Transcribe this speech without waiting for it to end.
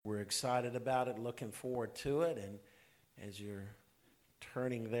we're excited about it, looking forward to it. And as you're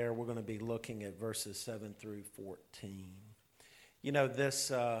turning there, we're going to be looking at verses 7 through 14. You know,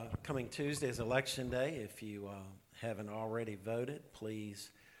 this coming Tuesday is Election Day. If you haven't already voted,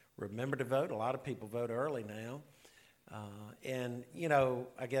 please remember to vote. A lot of people vote early now. And, you know,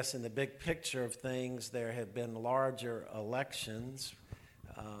 I guess in the big picture of things, there have been larger elections.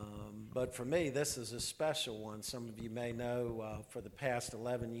 But for me, this is a special one. Some of you may know for the past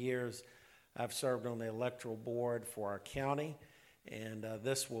 11 years, I've served on the electoral board for our county. And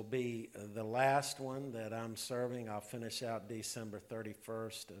this will be the last one that I'm serving. I'll finish out December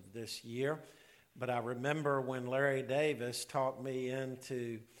 31st of this year. But I remember when Larry Davis talked me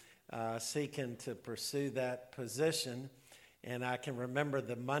into seeking to pursue that position. And I can remember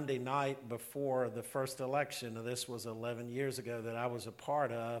the Monday night before the first election, and this was 11 years ago, that I was a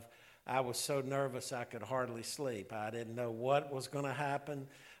part of. I was so nervous I could hardly sleep. I didn't know what was going to happen.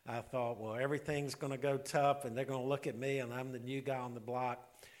 I thought, well, everything's going to go tough, and they're going to look at me, and I'm the new guy on the block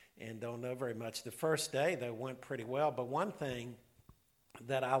and don't know very much. The first day, though, went pretty well. But one thing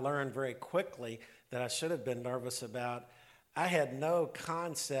that I learned very quickly that I should have been nervous about, I had no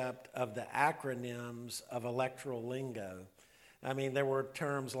concept of the acronyms of electoral lingo. I mean, there were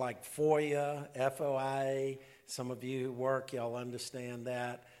terms like FOIA, FOIA. Some of you who work, y'all understand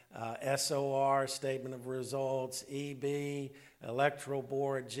that. SOR, Statement of Results, EB, Electoral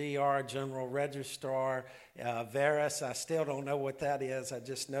Board, GR, General Registrar, Veris. I still don't know what that is. I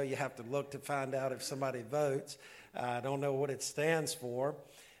just know you have to look to find out if somebody votes. I don't know what it stands for.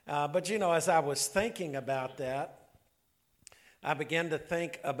 But, you know, as I was thinking about that, I began to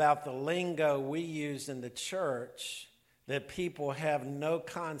think about the lingo we use in the church that people have no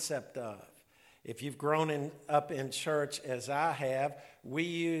concept of. If you've grown up in church as I have, we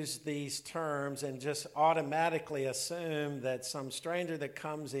use these terms and just automatically assume that some stranger that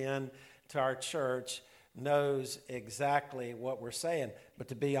comes in to our church knows exactly what we're saying. But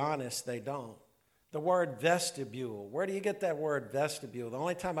to be honest, they don't. The word vestibule, where do you get that word vestibule? The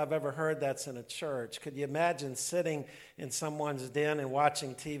only time I've ever heard that's in a church. Could you imagine sitting in someone's den and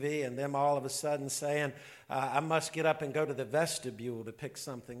watching TV and them all of a sudden saying, I must get up and go to the vestibule to pick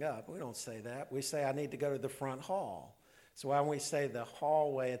something up? We don't say that. We say, I need to go to the front hall. So why don't we say the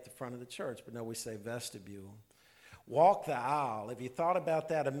hallway at the front of the church? But no, we say vestibule. Walk the aisle. Have you thought about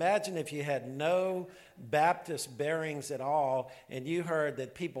that? Imagine if you had no Baptist bearings at all and you heard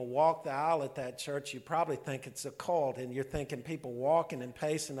that people walk the aisle at that church. You probably think it's a cult and you're thinking people walking and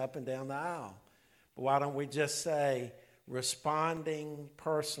pacing up and down the aisle. But why don't we just say responding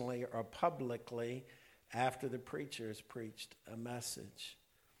personally or publicly after the preacher has preached a message?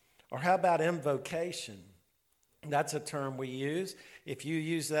 Or how about invocation? That's a term we use. If you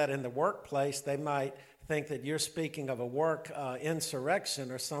use that in the workplace, they might think that you're speaking of a work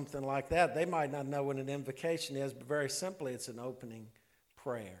insurrection or something like that. They might not know what an invocation is, but very simply, it's an opening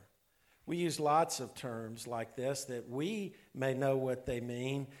prayer. We use lots of terms like this that we may know what they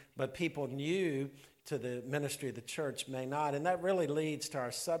mean, but people new to the ministry of the church may not. And that really leads to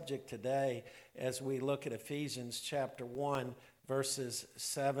our subject today as we look at Ephesians chapter 1, verses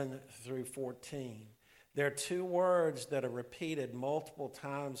 7 through 14. There are two words that are repeated multiple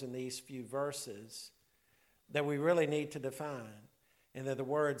times in these few verses that we really need to define, and they're the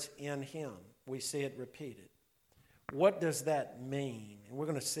words in him. We see it repeated. What does that mean? And we're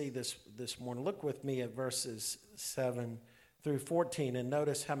going to see this morning. Look with me at verses 7 through 14 and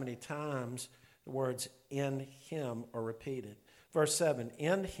notice how many times the words in him are repeated. Verse 7,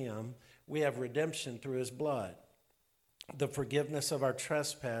 in him we have redemption through his blood, the forgiveness of our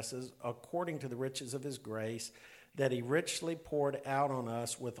trespasses according to the riches of his grace, that he richly poured out on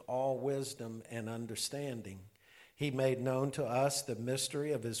us with all wisdom and understanding. He made known to us the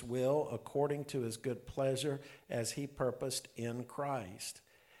mystery of his will according to his good pleasure as he purposed in Christ,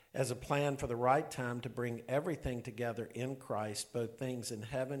 as a plan for the right time to bring everything together in Christ, both things in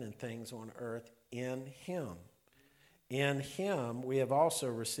heaven and things on earth in him. In him we have also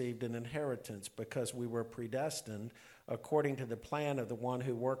received an inheritance because we were predestined according to the plan of the one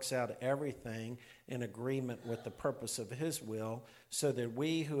who works out everything in agreement with the purpose of his will, so that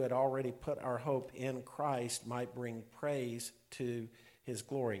we who had already put our hope in Christ might bring praise to his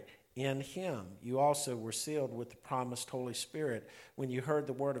glory. In him you also were sealed with the promised Holy Spirit when you heard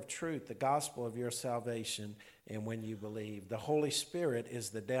the word of truth, the gospel of your salvation, and when you believed. The Holy Spirit is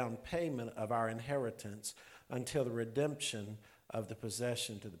the down payment of our inheritance until the redemption of the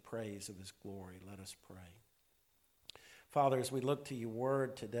possession to the praise of his glory. Let us pray. Father, as we look to your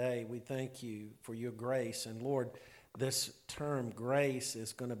word today, we thank you for your grace. And Lord, this term grace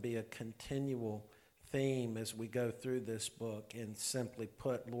is going to be a continual theme as we go through this book. And simply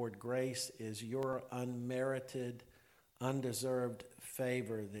put, Lord, grace is your unmerited, undeserved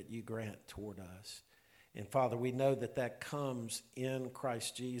favor that you grant toward us. And Father, we know that that comes in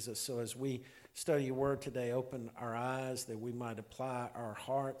Christ Jesus. So as we study your word today, open our eyes that we might apply our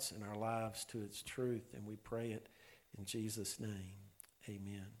hearts and our lives to its truth. And we pray it in Jesus' name.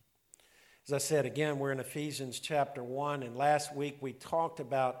 Amen. As I said, again, we're in Ephesians chapter 1, and last week we talked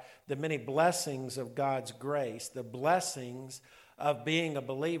about the many blessings of God's grace, the blessings of being a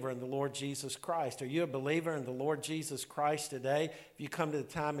believer in the Lord Jesus Christ. Are you a believer in the Lord Jesus Christ today? If you come to the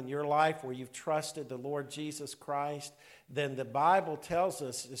time in your life where you've trusted the Lord Jesus Christ, then the Bible tells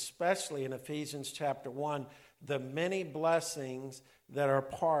us, especially in Ephesians chapter 1, the many blessings that are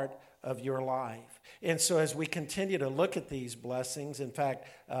part of your life. And so as we continue to look at these blessings, in fact,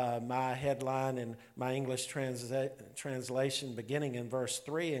 my headline in my English translation beginning in verse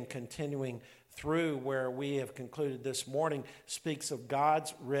 3 and continuing through where we have concluded this morning speaks of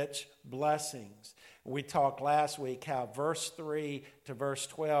God's rich blessings. We talked last week how verse 3 to verse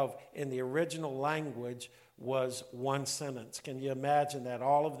 12 in the original language was one sentence. Can you imagine that?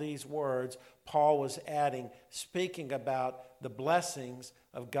 All of these words Paul was adding, speaking about the blessings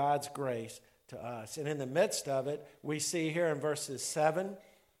of God's grace to us. And in the midst of it, we see here in verses 7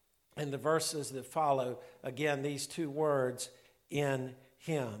 and the verses that follow, again, these two words, in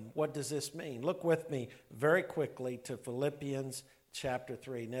him. What does this mean? Look with me very quickly to Philippians chapter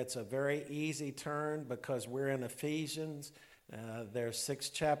 3. And it's a very easy turn because we're in Ephesians. There's 6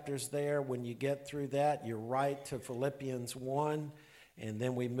 chapters there. When you get through that, you're right to Philippians 1, and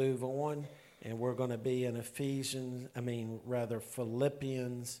then we move on, and we're going to be in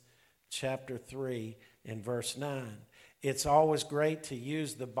Philippians chapter 3 and verse 9. It's always great to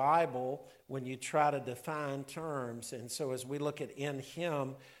use the Bible when you try to define terms. And so as we look at in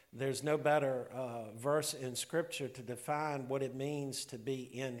him, there's no better verse in Scripture to define what it means to be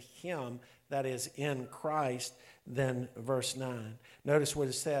in him, that is in Christ, than verse 9. Notice what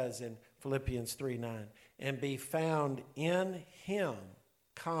it says in Philippians 3:9. And be found in him,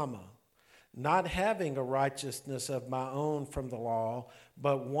 comma, not having a righteousness of my own from the law,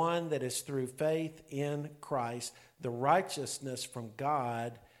 but one that is through faith in Christ, the righteousness from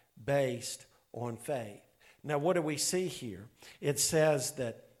God based on faith. Now, what do we see here? It says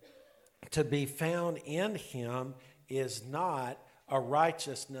that to be found in him is not a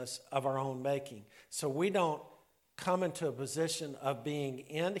righteousness of our own making. So we don't come into a position of being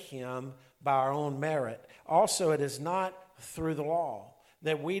in him by our own merit. Also, it is not through the law,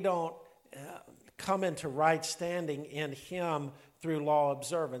 that we don't come into right standing in him through law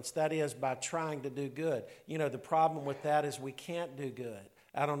observance. That is, by trying to do good. You know, the problem with that is we can't do good.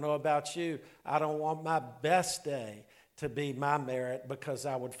 I don't know about you. I don't want my best day to be my merit because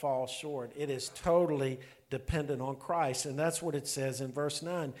I would fall short. It is totally dependent on Christ. And that's what it says in verse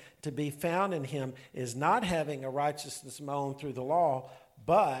 9. To be found in him is not having a righteousness of my own through the law,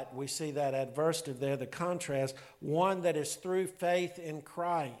 but we see that adversative there, the contrast, one that is through faith in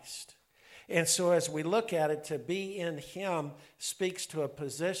Christ. And so as we look at it, to be in him speaks to a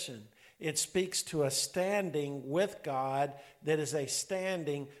position. It speaks to a standing with God that is a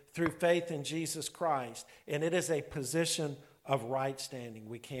standing through faith in Jesus Christ. And it is a position of right standing.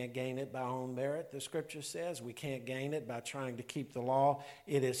 We can't gain it by our own merit, the Scripture says. We can't gain it by trying to keep the law.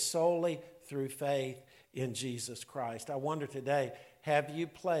 It is solely through faith in Jesus Christ. I wonder today, have you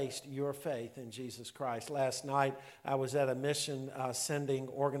placed your faith in Jesus Christ? Last night, I was at a mission sending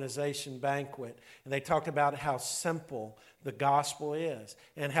organization banquet, and they talked about how simple the gospel is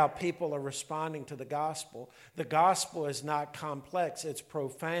and how people are responding to the gospel. The gospel is not complex. It's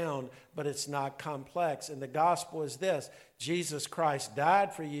profound, but it's not complex. And the gospel is this: Jesus Christ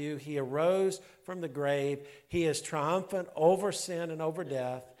died for you. He arose from the grave. He is triumphant over sin and over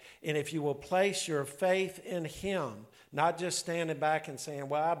death. And if you will place your faith in him, not just standing back and saying,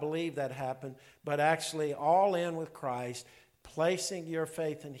 well, I believe that happened, but actually all in with Christ, placing your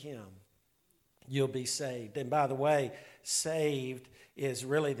faith in him, you'll be saved. And by the way, saved is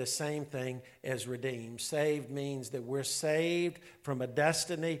really the same thing as redeemed. Saved means that we're saved from a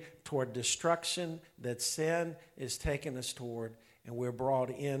destiny toward destruction that sin is taking us toward, and we're brought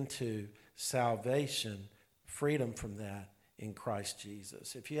into salvation, freedom from that in Christ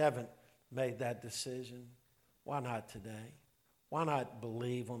Jesus. If you haven't made that decision, why not today? Why not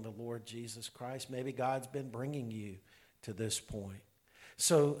believe on the Lord Jesus Christ? Maybe God's been bringing you to this point.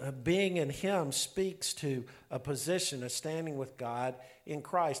 So being in him speaks to a position, a standing with God in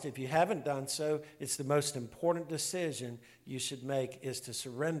Christ. If you haven't done so, it's the most important decision you should make, is to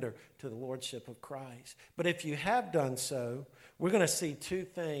surrender to the lordship of Christ. But if you have done so, we're going to see two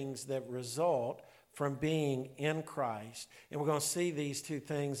things that result from being in Christ. And we're going to see these two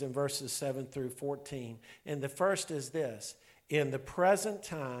things in verses 7 through 14. And the first is this: in the present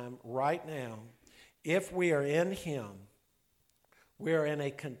time, right now, if we are in him, we are in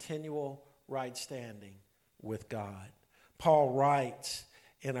a continual right standing with God. Paul writes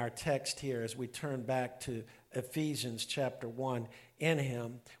in our text here, as we turn back to Ephesians chapter 1, in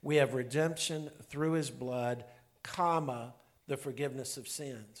him we have redemption through his blood, comma, the forgiveness of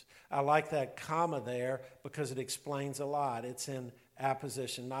sins. I like that comma there because it explains a lot. It's in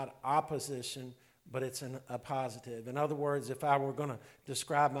apposition, not opposition, but it's in a positive. In other words, if I were going to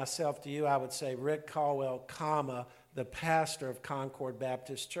describe myself to you, I would say Rick Caldwell, comma, the pastor of Concord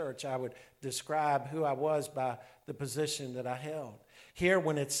Baptist Church. I would describe who I was by the position that I held. Here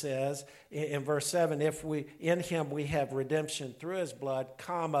when it says in verse 7, if we in him we have redemption through his blood,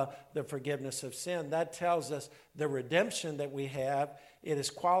 comma, the forgiveness of sin, that tells us the redemption that we have, it is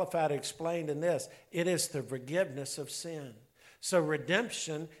qualified, explained in this. It is the forgiveness of sin. So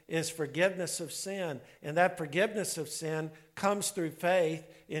redemption is forgiveness of sin, and that forgiveness of sin comes through faith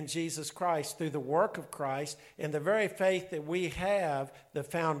in Jesus Christ, through the work of Christ, and the very faith that we have, the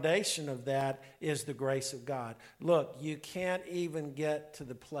foundation of that is the grace of God. Look, you can't even get to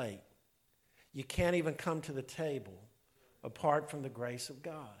the plate. You can't even come to the table apart from the grace of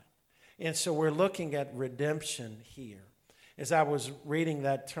God. And so we're looking at redemption here. As I was reading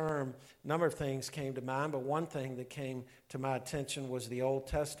that term, a number of things came to mind, but one thing that came to my attention was the Old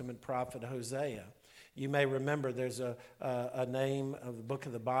Testament prophet Hosea. You may remember there's a name of the book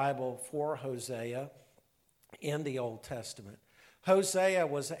of the Bible for Hosea in the Old Testament. Hosea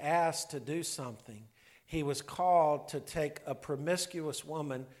was asked to do something. He was called to take a promiscuous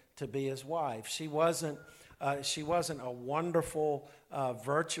woman to be his wife. She wasn't a wonderful,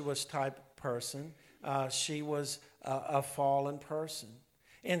 virtuous type person. She was a fallen person.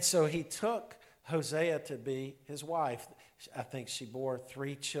 And so he took Hosea to be his wife. I think she bore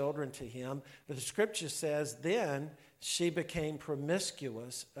 3 children to him. But the scripture says then she became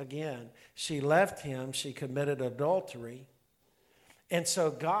promiscuous again. She left him. She committed adultery. And so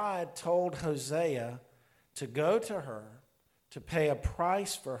God told Hosea to go to her, to pay a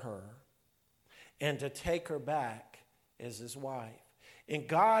price for her, and to take her back as his wife. And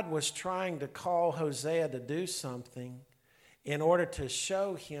God was trying to call Hosea to do something in order to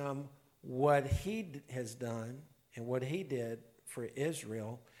show him what he has done and what he did for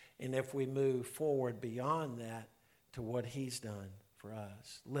Israel. And if we move forward beyond that to what he's done for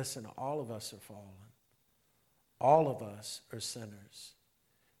us. Listen, all of us are fallen. All of us are sinners.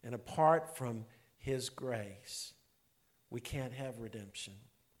 And apart from his grace, we can't have redemption.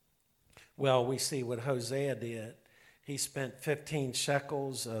 Well, we see what Hosea did. He spent 15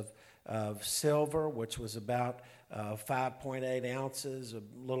 shekels of silver, which was about 5.8 ounces, a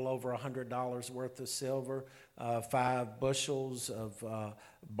little over $100 worth of silver, 5 bushels of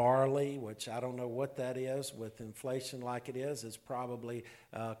barley, which I don't know what that is. With inflation like it is, it's probably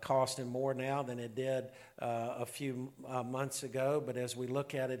costing more now than it did a few months ago. But as we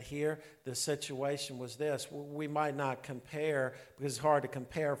look at it here, the situation was this. We might not compare, because it's hard to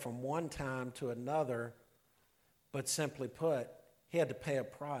compare from one time to another, but simply put, he had to pay a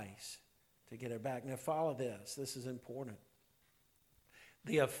price to get her back. Now follow this. This is important.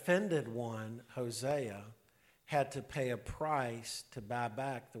 The offended one, Hosea, had to pay a price to buy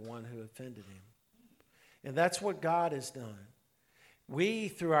back the one who offended him. And that's what God has done. We,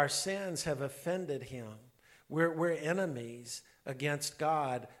 through our sins, have offended him. We're enemies against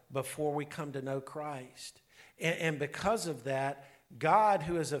God before we come to know Christ. And because of that, God,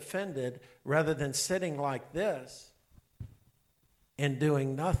 who is offended, rather than sitting like this and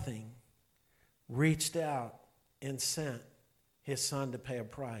doing nothing, reached out and sent his son to pay a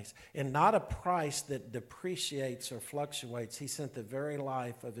price. And not a price that depreciates or fluctuates. He sent the very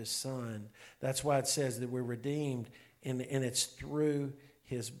life of his son. That's why it says that we're redeemed, and it's through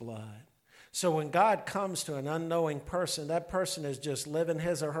his blood. So when God comes to an unknowing person, that person is just living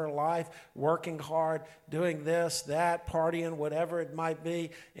his or her life, working hard, doing this, that, partying, whatever it might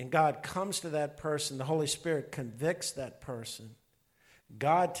be, and God comes to that person, the Holy Spirit convicts that person.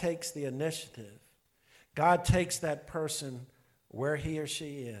 God takes the initiative. God takes that person where he or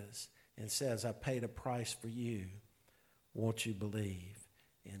she is and says, I paid a price for you. Won't you believe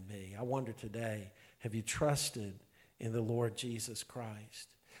in me? I wonder today, have you trusted in the Lord Jesus Christ?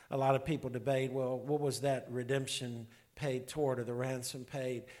 A lot of people debate, well, what was that redemption paid toward, or the ransom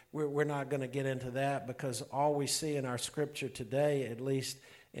paid? We're not going to get into that, because all we see in our scripture today, at least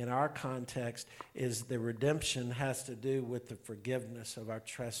in our context is the redemption has to do with the forgiveness of our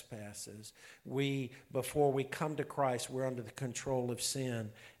trespasses. Before we come to Christ, we're under the control of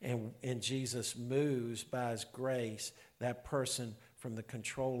sin, and Jesus moves by his grace that person from the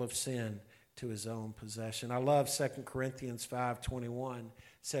control of sin to his own possession. I love 2 Corinthians 5:21. It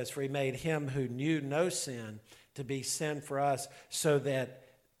says, "For he made him who knew no sin to be sin for us, so that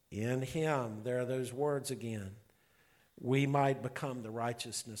in him," there are those words again, "we might become the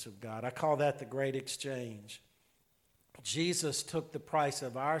righteousness of God." I call that the great exchange. Jesus took the price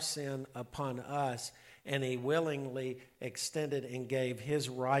of our sin upon us, and he willingly extended and gave his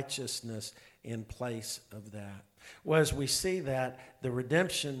righteousness in place of that. Well, as we see that, the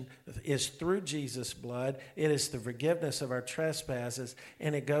redemption is through Jesus' blood. It is the forgiveness of our trespasses.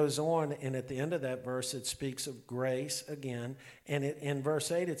 And it goes on, and at the end of that verse, it speaks of grace again. And in verse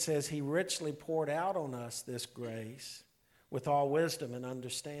 8, it says, "He richly poured out on us this grace with all wisdom and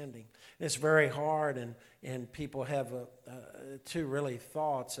understanding." It's very hard, and people have two really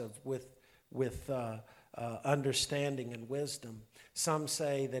thoughts of with understanding and wisdom. Some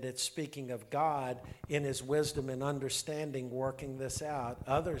say that it's speaking of God in his wisdom and understanding working this out.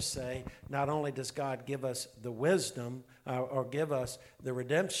 Others say not only does God give us the wisdom or give us the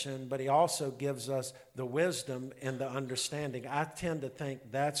redemption, but he also gives us the wisdom and the understanding. I tend to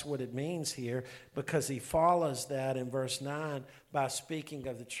think that's what it means here, because he follows that in verse 9 by speaking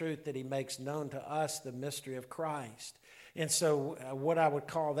of the truth that he makes known to us the mystery of Christ. And so what I would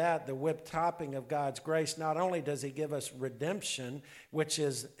call that, the whip topping of God's grace, not only does he give us redemption, which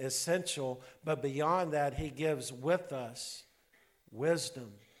is essential, but beyond that, he gives with us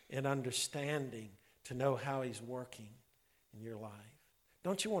wisdom and understanding to know how he's working in your life.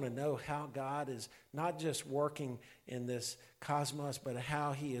 Don't you want to know how God is not just working in this cosmos, but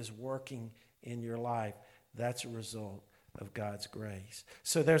how he is working in your life? That's a result of God's grace.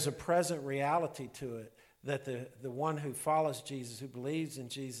 So there's a present reality to it that the one who follows Jesus, who believes in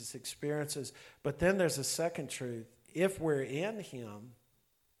Jesus, experiences. But then there's a second truth. If we're in him,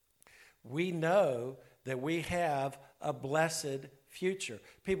 we know that we have a blessed future.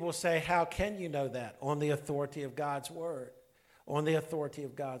 People will say, how can you know that? On the authority of God's word. On the authority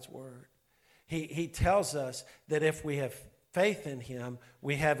of God's word. He tells us that if we have faith in him,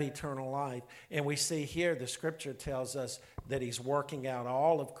 we have eternal life. And we see here the scripture tells us that he's working out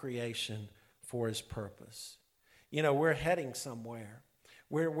all of creation for his purpose. You know, we're heading somewhere.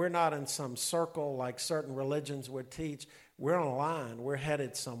 We're not in some circle like certain religions would teach. We're on a line. We're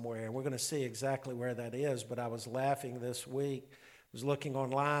headed somewhere, and we're going to see exactly where that is. But I was laughing this week. I was looking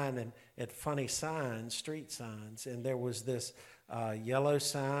online and at funny signs, street signs, and there was this yellow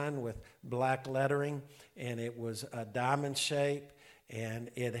sign with black lettering, and it was a diamond shape,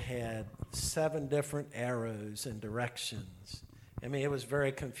 and it had 7 different arrows and directions. I mean, it was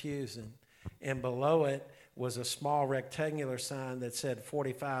very confusing. And below it was a small rectangular sign that said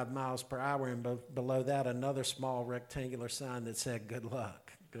 45 miles per hour, and below that another small rectangular sign that said, "Good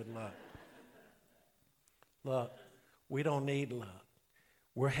luck, good luck." Look, we don't need luck.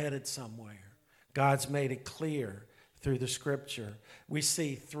 We're headed somewhere. God's made it clear through the scripture. We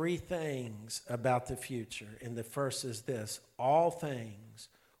see 3 things about the future, and the first is this: all things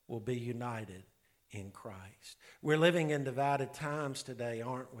will be united in Christ. We're living in divided times today,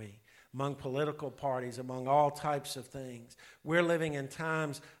 aren't we? Among political parties, among all types of things. We're living in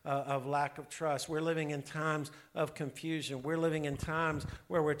times of lack of trust. We're living in times of confusion. We're living in times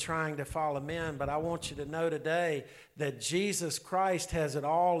where we're trying to follow men. But I want you to know today that Jesus Christ has it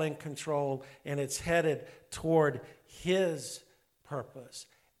all in control, and it's headed toward his purpose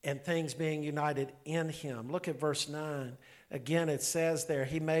and things being united in him. Look at verse 9. Again, it says there,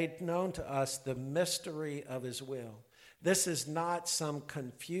 he made known to us the mystery of his will. This is not some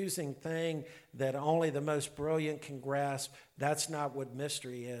confusing thing that only the most brilliant can grasp. That's not what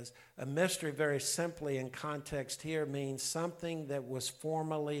mystery is. A mystery, very simply in context here, means something that was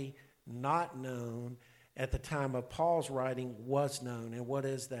formerly not known at the time of Paul's writing was known. And what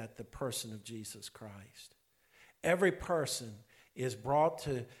is that? The person of Jesus Christ. Every person is brought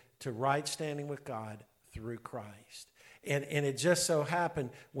to right standing with God through Christ. And it just so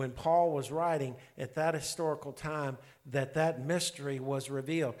happened when Paul was writing at that historical time that mystery was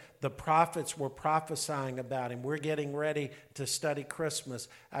revealed. The prophets were prophesying about him. We're getting ready to study Christmas.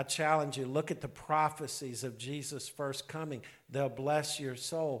 I challenge you, look at the prophecies of Jesus' first coming. They'll bless your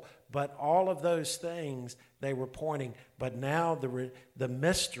soul. But all of those things, they were pointing. But now the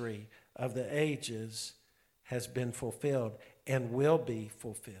mystery of the ages has been fulfilled and will be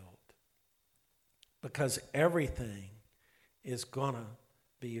fulfilled. Because everything is going to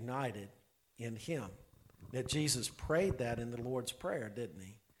be united in him. Now, Jesus prayed that in the Lord's Prayer, didn't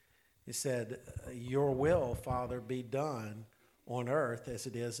he? He said, your will, Father, be done on earth as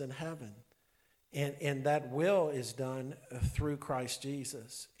it is in heaven. And that will is done through Christ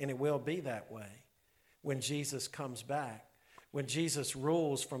Jesus. And it will be that way when Jesus comes back. When Jesus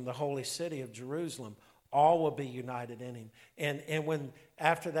rules from the holy city of Jerusalem, all will be united in him. And when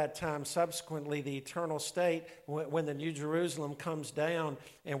after that time, subsequently, the eternal state, when the New Jerusalem comes down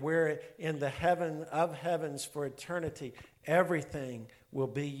and we're in the heaven of heavens for eternity, everything will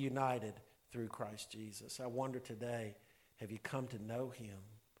be united through Christ Jesus. I wonder today, have you come to know him?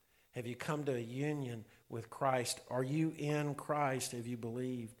 Have you come to a union with Christ? Are you in Christ? Have you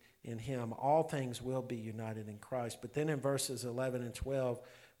believed in him? All things will be united in Christ. But then in verses 11 and 12,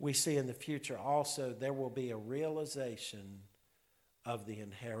 we see in the future also there will be a realization of the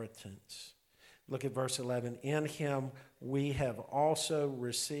inheritance. Look at verse 11. In him we have also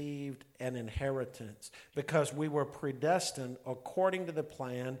received an inheritance because we were predestined according to the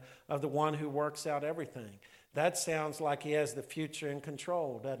plan of the one who works out everything. That sounds like he has the future in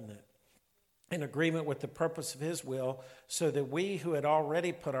control, doesn't it? In agreement with the purpose of his will, so that we who had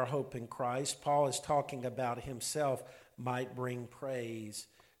already put our hope in Christ, Paul is talking about himself, might bring praise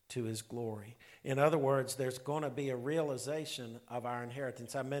to his glory. In other words, there's going to be a realization of our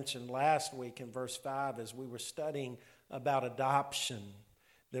inheritance. I mentioned last week in verse 5 as we were studying about adoption,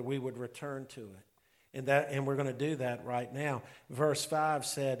 that we would return to it. And we're going to do that right now. Verse 5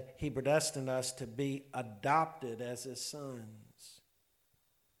 said, he predestined us to be adopted as his sons.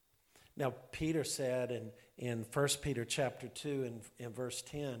 Now, Peter said in 1 Peter chapter 2 in verse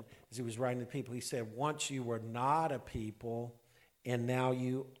 10, as he was writing to people, he said, once you were not a people, and now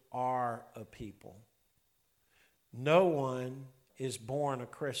you are a people. No one is born a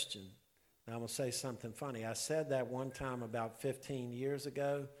Christian. Now, I'm going to say something funny. I said that one time about 15 years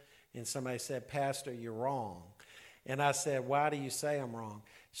ago, and somebody said, Pastor, you're wrong. And I said, why do you say I'm wrong?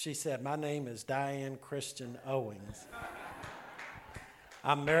 She said, my name is Diane Christian Owings.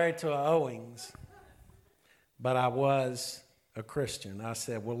 I'm married to a Owings, but I was a Christian. I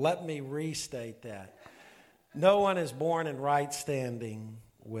said, well, let me restate that. No one is born in right standing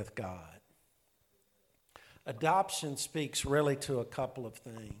with God. Adoption speaks really to a couple of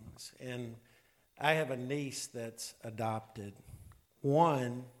things. And I have a niece that's adopted.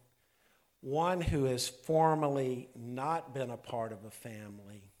 One who has formerly not been a part of a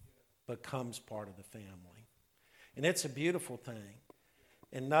family becomes part of the family. And it's a beautiful thing.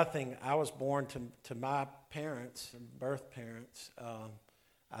 And nothing, I was born to my parents, birth parents.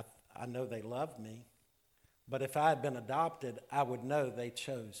 I know they loved me. But if I had been adopted, I would know they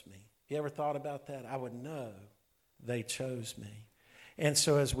chose me. You ever thought about that? I would know they chose me. And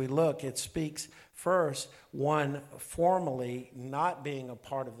so as we look, it speaks first, one formally not being a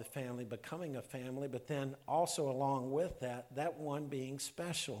part of the family, becoming a family, but then also along with that one being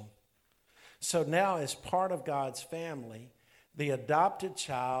special. So now as part of God's family, the adopted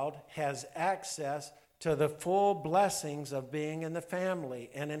child has access to the full blessings of being in the family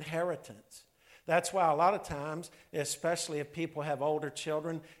and inheritance. That's why a lot of times, especially if people have older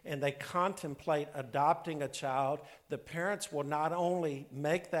children and they contemplate adopting a child, the parents will not only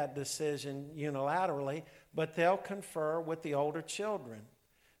make that decision unilaterally, but they'll confer with the older children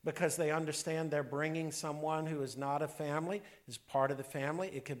because they understand they're bringing someone who is not a family, is part of the family.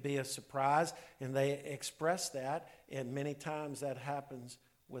 It could be a surprise, and they express that, and many times that happens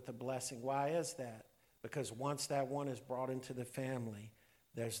with a blessing. Why is that? Because once that one is brought into the family,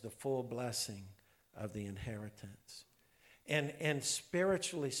 there's the full blessing of the inheritance. And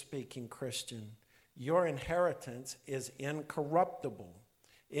spiritually speaking, Christian, your inheritance is incorruptible.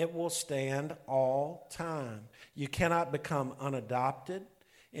 It will stand all time. You cannot become unadopted.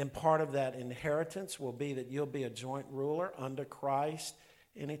 And part of that inheritance will be that you'll be a joint ruler under Christ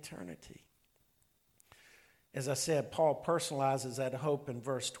in eternity. As I said, Paul personalizes that hope in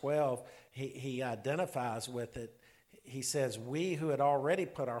verse 12. He identifies with it. He says, we who had already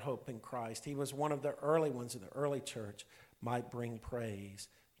put our hope in Christ, he was one of the early ones of the early church, might bring praise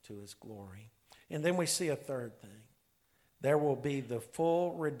to his glory. And then we see a third thing. There will be the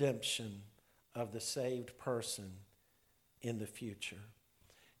full redemption of the saved person in the future.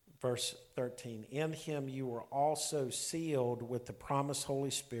 Verse 13, in him you were also sealed with the promised Holy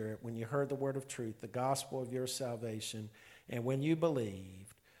Spirit when you heard the word of truth, the gospel of your salvation, and when you believed.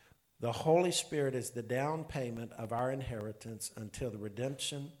 The Holy Spirit is the down payment of our inheritance until the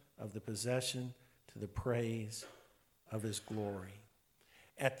redemption of the possession to the praise of his glory.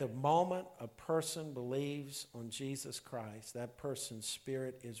 At the moment a person believes on Jesus Christ, that person's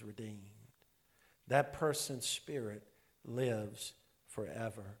spirit is redeemed. That person's spirit lives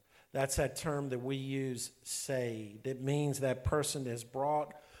forever. That's that term that we use, saved. It means that person is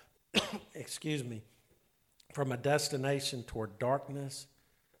brought, from a destination toward darkness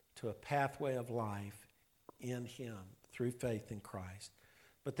to a pathway of life in him through faith in Christ.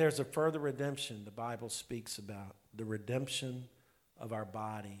 But there's a further redemption the Bible speaks about, the redemption of our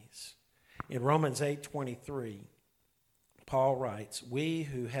bodies. In Romans 8:23, Paul writes, "We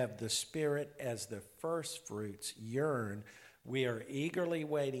who have the Spirit as the first fruits yearn, we are eagerly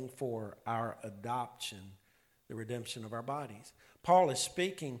waiting for our adoption, the redemption of our bodies." Paul is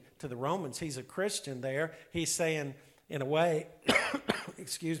speaking to the Romans. He's a Christian there. He's saying, in a way,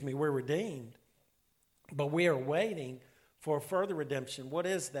 we're redeemed, but we are waiting for further redemption. What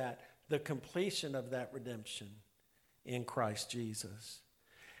is that? The completion of that redemption in Christ Jesus.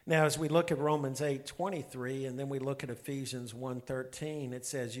 Now, as we look at Romans 8:23, and then we look at Ephesians 1:13, it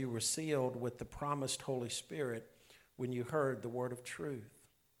says, "You were sealed with the promised Holy Spirit when you heard the word of truth."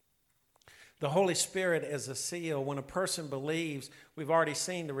 The Holy Spirit is a seal. When a person believes, we've already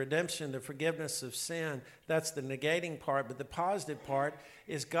seen the redemption, the forgiveness of sin. That's the negating part. But the positive part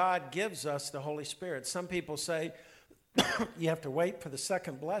is God gives us the Holy Spirit. Some people say you have to wait for the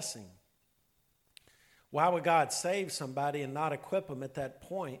second blessing. Why would God save somebody and not equip them at that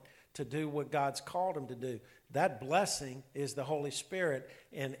point to do what God's called them to do? That blessing is the Holy Spirit.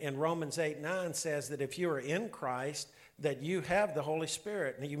 And Romans 8:9 says that if you are in Christ, that you have the Holy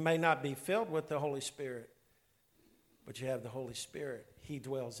Spirit. Now, you may not be filled with the Holy Spirit, but you have the Holy Spirit. He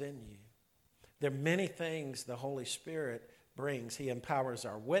dwells in you. There are many things the Holy Spirit brings. He empowers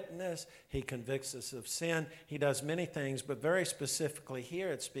our witness. He convicts us of sin. He does many things, but very specifically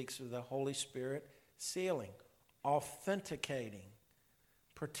here it speaks of the Holy Spirit sealing, authenticating,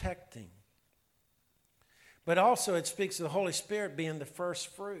 protecting. But also it speaks of the Holy Spirit being the first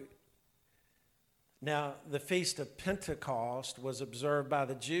fruit. Now, the Feast of Pentecost was observed by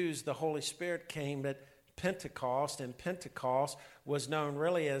the Jews. The Holy Spirit came at Pentecost, and Pentecost was known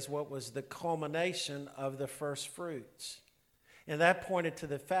really as what was the culmination of the first fruits. And that pointed to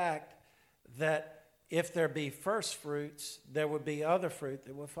the fact that if there be first fruits, there would be other fruit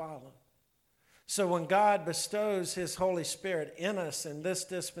that would follow. So when God bestows his Holy Spirit in us in this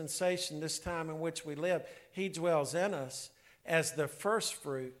dispensation, this time in which we live, he dwells in us as the first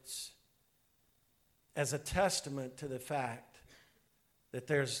fruits, as a testament to the fact that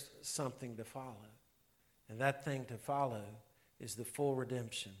there's something to follow. And that thing to follow is the full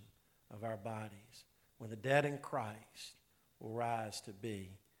redemption of our bodies, when the dead in Christ will rise to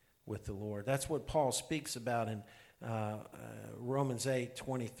be with the Lord. That's what Paul speaks about in Romans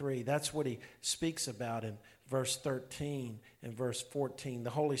 8:23. That's what he speaks about in verse 13 and verse 14.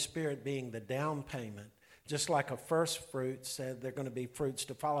 The Holy Spirit being the down payment. Just like a first fruit said there are going to be fruits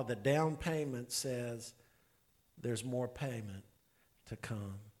to follow, the down payment says there's more payment to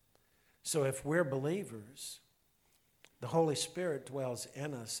come. So if we're believers, the Holy Spirit dwells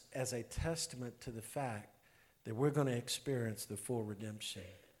in us as a testament to the fact that we're going to experience the full redemption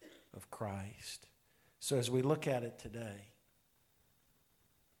of Christ. So as we look at it today,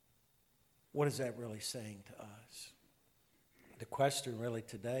 what is that really saying to us? The question really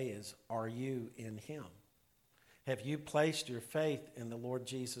today is, are you in him? Have you placed your faith in the Lord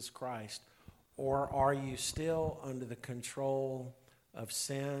Jesus Christ, or are you still under the control of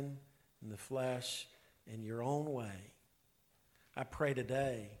sin and the flesh in your own way? I pray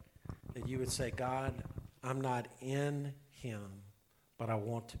today that you would say, God, I'm not in him, but I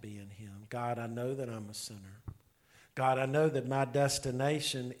want to be in him. God, I know that I'm a sinner. God, I know that my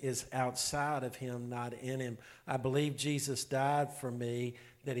destination is outside of him, not in him. I believe Jesus died for me,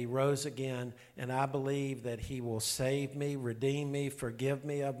 that he rose again, and I believe that he will save me, redeem me, forgive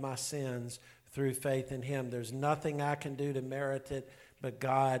me of my sins through faith in him. There's nothing I can do to merit it, but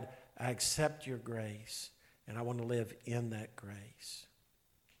God, I accept your grace, and I want to live in that grace.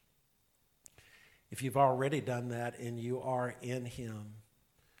 If you've already done that and you are in him,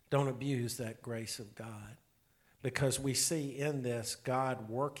 don't abuse that grace of God. Because we see in this God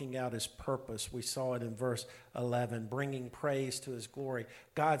working out his purpose. We saw it in verse 11, bringing praise to his glory.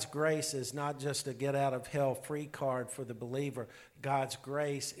 God's grace is not just a get out of hell free card for the believer. God's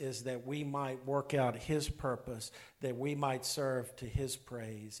grace is that we might work out his purpose, that we might serve to his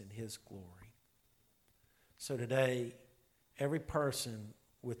praise and his glory. So today, every person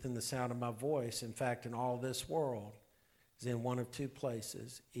within the sound of my voice, in fact, in all this world, is in one of two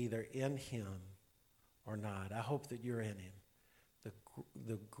places, either in him or not. I hope that you're in him.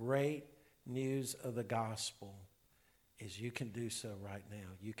 The great news of the gospel is you can do so right now.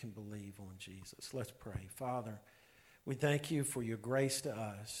 You can believe on Jesus. Let's pray. Father, we thank you for your grace to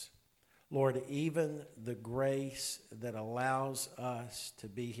us. Lord, even the grace that allows us to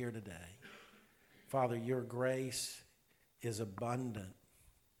be here today. Father, your grace is abundant.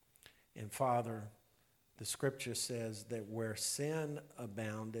 And Father, the scripture says that where sin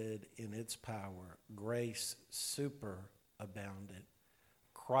abounded in its power, grace superabounded.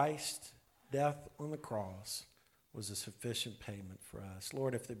 Christ's death on the cross was a sufficient payment for us.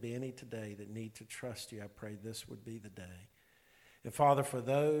 Lord, if there be any today that need to trust you, I pray this would be the day. And Father, for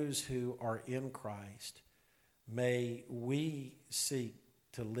those who are in Christ, may we seek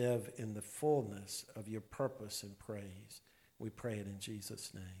to live in the fullness of your purpose and praise. We pray it in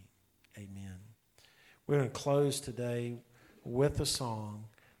Jesus' name. Amen. We're going to close today with a song,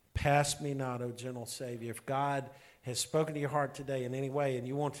 Pass Me Not, O Gentle Savior. If God has spoken to your heart today in any way and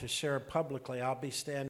you want to share it publicly, I'll be standing